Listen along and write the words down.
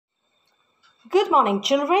Good morning,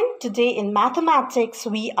 children. Today in mathematics,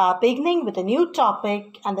 we are beginning with a new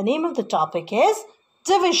topic, and the name of the topic is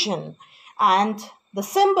division. And the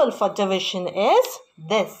symbol for division is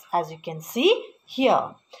this, as you can see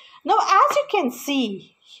here. Now, as you can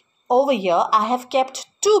see over here, I have kept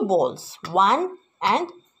two bowls, 1 and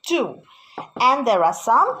 2. And there are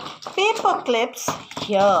some paper clips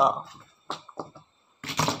here.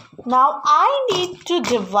 Now, I need to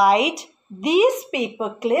divide these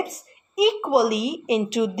paper clips equally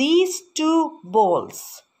into these two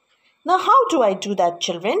bowls. Now, how do I do that,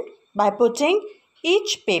 children? By putting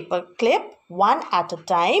each paper clip one at a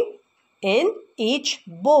time in each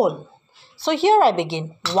bowl. So, here I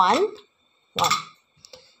begin. 1,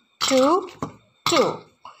 2, 2,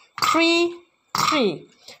 3, 3,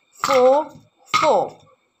 4, 4,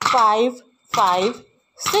 5, 5,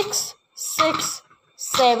 6, 6,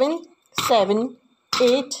 7, 7,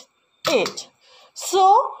 8, 8.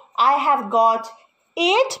 So, I have got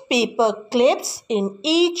 8 paper clips in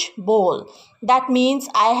each bowl. That means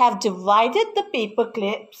I have divided the paper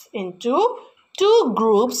clips into 2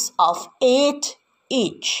 groups of 8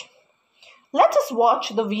 each. Let us watch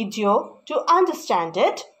the video to understand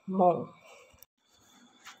it more.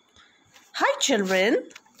 Hi children,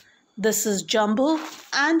 this is Jumbo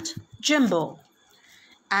and Jimbo,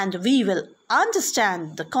 and we will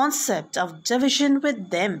understand the concept of division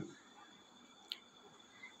with them.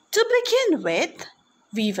 To begin with,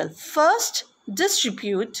 we will first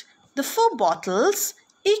distribute the 4 bottles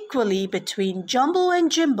equally between Jumbo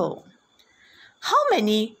and Jimbo. How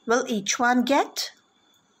many will each one get?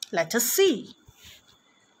 Let us see.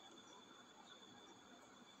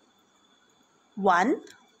 1,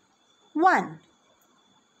 1,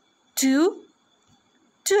 2,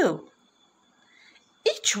 2.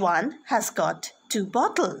 Each one has got 2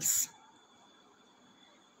 bottles.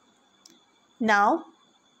 Now,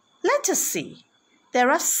 let us see.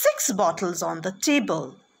 There are 6 bottles on the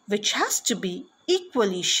table, which has to be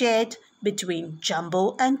equally shared between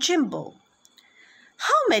Jumbo and Jimbo.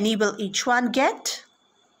 How many will each one get?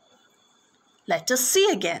 Let us see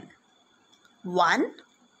again. 1,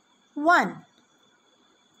 1,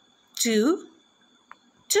 2,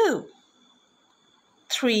 2,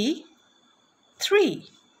 3, 3.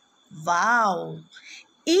 Wow!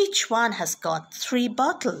 Each one has got 3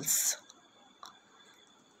 bottles.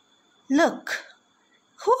 Look,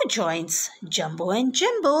 who joins Jumbo and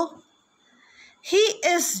Jimbo? He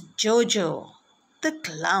is Jojo, the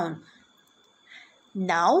clown.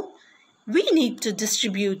 Now, we need to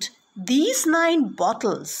distribute these 9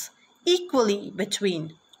 bottles equally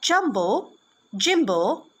between Jumbo,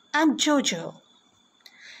 Jimbo, and Jojo.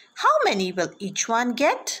 How many will each one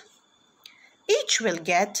get? Each will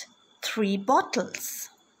get 3 bottles.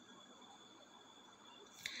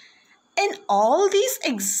 In all these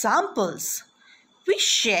examples, we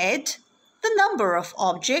shared the number of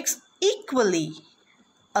objects equally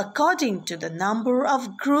according to the number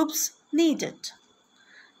of groups needed.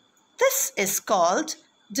 This is called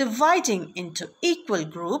dividing into equal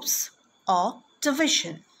groups or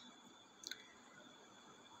division.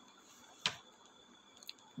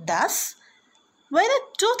 Thus, when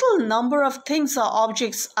a total number of things or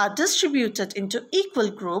objects are distributed into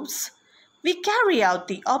equal groups, we carry out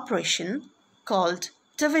the operation called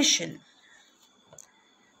division.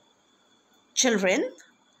 Children,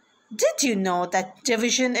 did you know that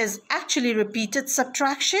division is actually repeated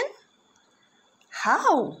subtraction?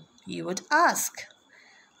 How, you would ask?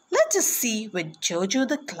 Let us see with Jojo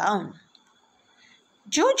the clown.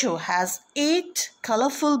 Jojo has 8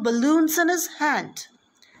 colorful balloons in his hand.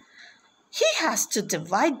 He has to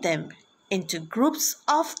divide them into groups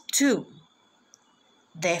of 2.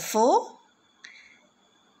 Therefore,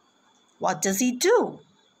 what does he do?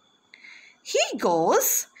 He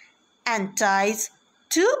goes and ties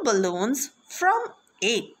 2 balloons from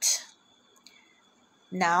 8.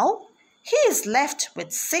 Now, he is left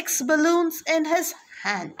with 6 balloons in his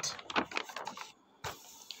hand.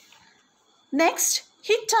 Next,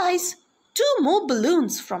 he ties 2 more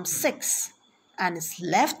balloons from 6 and is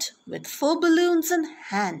left with 4 balloons in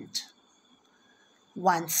hand.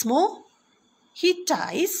 Once more, he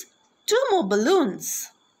ties 2 more balloons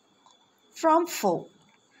from 4.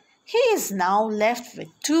 He is now left with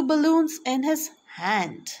 2 balloons in his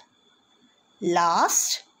hand.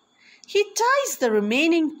 Last, he ties the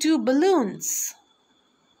remaining 2 balloons.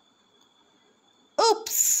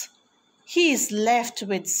 Oops! He is left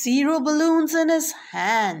with 0 balloons in his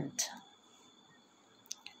hand.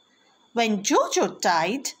 When Jojo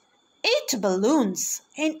tied 8 balloons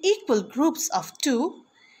in equal groups of 2,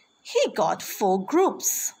 he got 4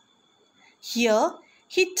 groups. Here,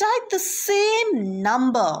 he tied the same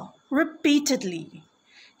number repeatedly.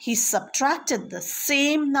 He subtracted the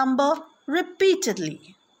same number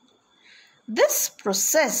repeatedly. This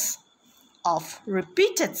process of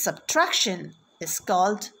repeated subtraction is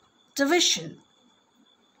called division.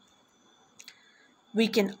 We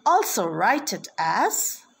can also write it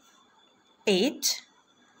as 8,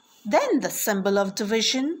 then the symbol of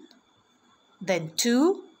division, then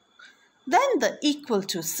 2, then the equal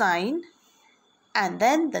to sign, and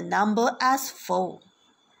then the number as 4.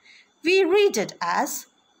 We read it as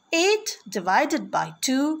 8 divided by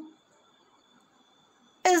 2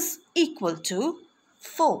 is equal to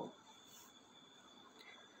 4.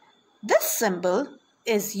 This symbol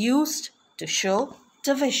is used to show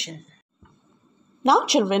division. Now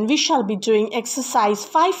children, we shall be doing exercise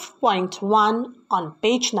 5.1 on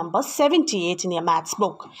page number 78 in your maths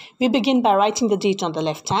book. We begin by writing the date on the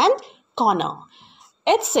left hand corner.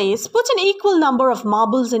 It says, put an equal number of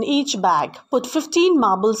marbles in each bag. Put 15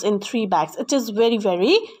 marbles in 3 bags. It is very,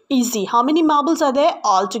 very easy. How many marbles are there?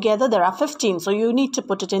 Altogether, there are 15. So, you need to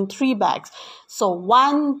put it in 3 bags. So,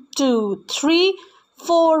 1, 2, 3,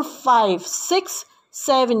 4, 5, 6,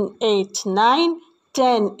 7, 8, 9,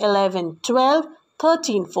 10, 11, 12,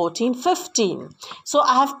 13, 14, 15. So,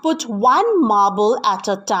 I have put 1 marble at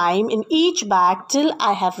a time in each bag till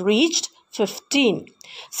I have reached 15.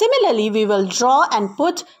 Similarly, we will draw and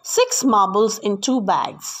put 6 marbles in 2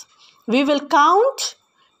 bags. We will count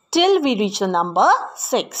till we reach the number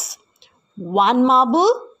 6. 1 marble,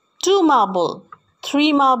 2 marble,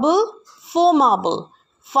 3 marble, 4 marble,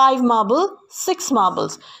 5 marble, 6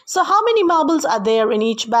 marbles. So how many marbles are there in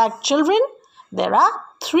each bag, children? There are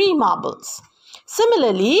 3 marbles.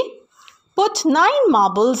 Similarly, put 9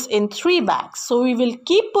 marbles in 3 bags. So we will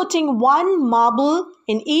keep putting 1 marble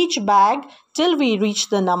in each bag till we reach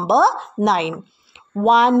the number 9.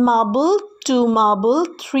 1 marble, 2 marble,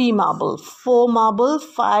 3 marble, 4 marble,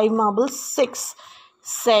 5 marble, 6,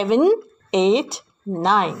 7, 8,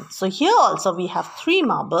 9. So here also we have 3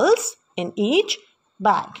 marbles in each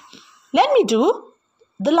bag. Let me do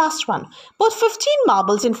the last one. Put 15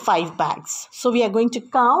 marbles in 5 bags. So we are going to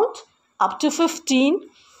count up to 15.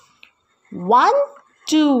 1,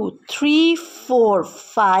 2, 3, 4,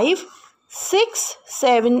 5, 6,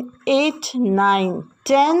 7, 8, 9,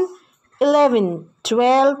 10, 11,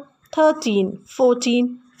 12, 13,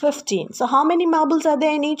 14, 15. So how many marbles are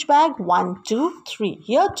there in each bag? 1, 2, 3.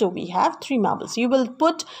 Here too we have 3 marbles. You will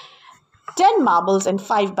put 10 marbles in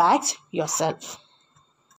 5 bags yourself.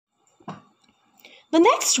 The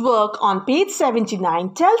next work on page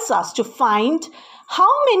 79 tells us to find how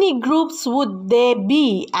many groups would there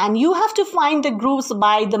be, and you have to find the groups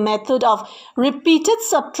by the method of repeated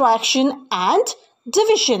subtraction and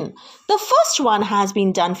division. The first one has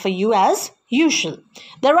been done for you as usual.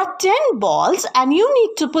 There are 10 balls and you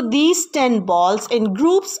need to put these 10 balls in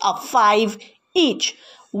groups of 5 each.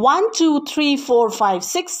 1, 2, 3, 4, 5,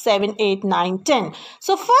 6, 7, 8, 9, 10.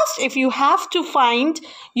 So first, if you have to find,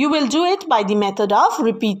 you will do it by the method of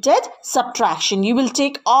repeated subtraction. You will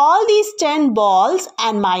take all these 10 balls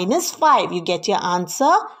and minus 5. You get your answer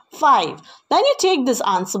 5. Then you take this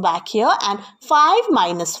answer back here and 5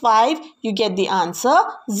 minus 5, you get the answer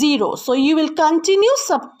 0. So you will continue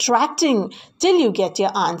subtracting till you get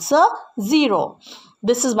your answer 0.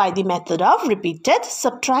 This is by the method of repeated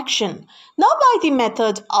subtraction. Now by the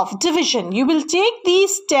method of division, you will take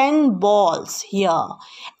these 10 balls here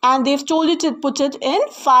and they've told you to put it in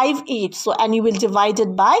 5 each. So, and you will divide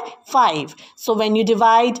it by 5. So when you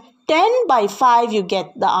divide 10 by 5, you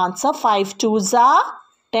get the answer 5 2s are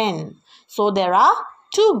 10. So there are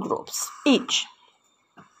 2 groups each.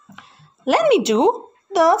 Let me do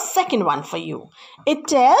the second one for you. It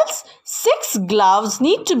tells 6 gloves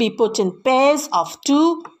need to be put in pairs of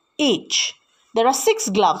 2 each. There are 6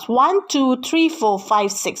 gloves. 1, 2, 3, 4,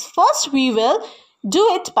 5, 6. First we will do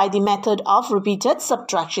it by the method of repeated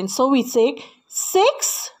subtraction. So we say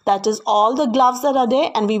 6, that is all the gloves that are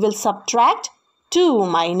there, and we will subtract 2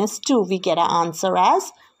 minus 2. We get our answer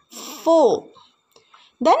as 4.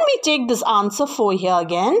 Then we take this answer 4 here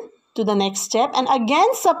again to the next step and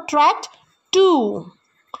again subtract 2.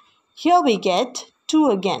 Here we get 2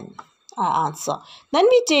 again, our answer. Then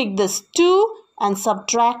we take this 2 and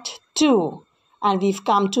subtract 2. And we've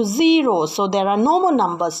come to 0. So there are no more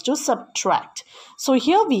numbers to subtract. So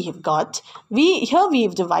here we have got,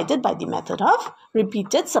 we've divided by the method of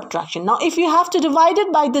repeated subtraction. Now if you have to divide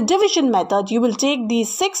it by the division method, you will take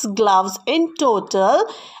these 6 gloves in total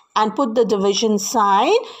and put the division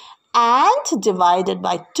sign and divide it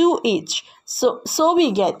by 2 each. So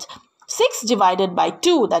we get 6 divided by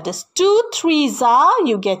 2, that is 2 3s are,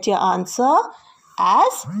 you get your answer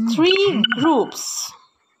as 3 groups.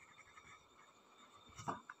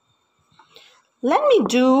 Let me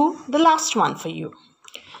do the last one for you.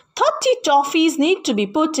 30 toffees need to be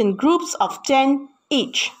put in groups of 10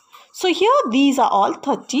 each. So here these are all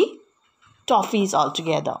 30 toffees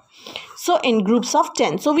altogether. So in groups of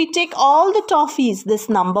 10. So we take all the toffees, this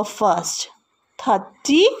number first.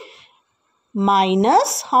 30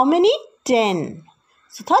 minus how many? 10.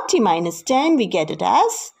 So 30 minus 10, we get it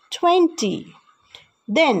as 20.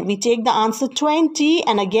 Then we take the answer 20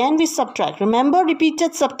 and again we subtract. Remember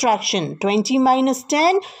repeated subtraction. 20 minus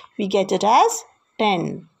 10, we get it as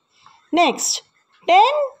 10. Next, 10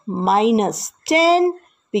 minus 10,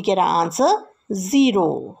 we get our answer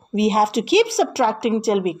 0. We have to keep subtracting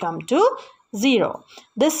till we come to 0.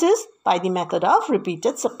 This is by the method of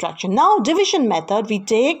repeated subtraction. Now, division method, we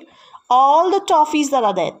take all the toffees that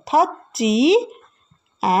are there, 30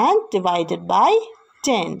 and divided by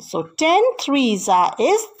 10. So, 10 threes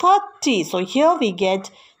is 30. So, here we get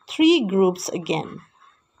 3 groups again.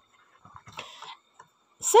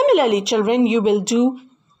 Similarly, children, you will do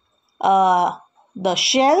the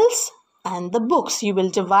shells and the books. You will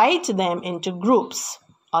divide them into groups.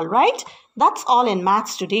 Alright, that's all in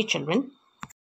maths today, children.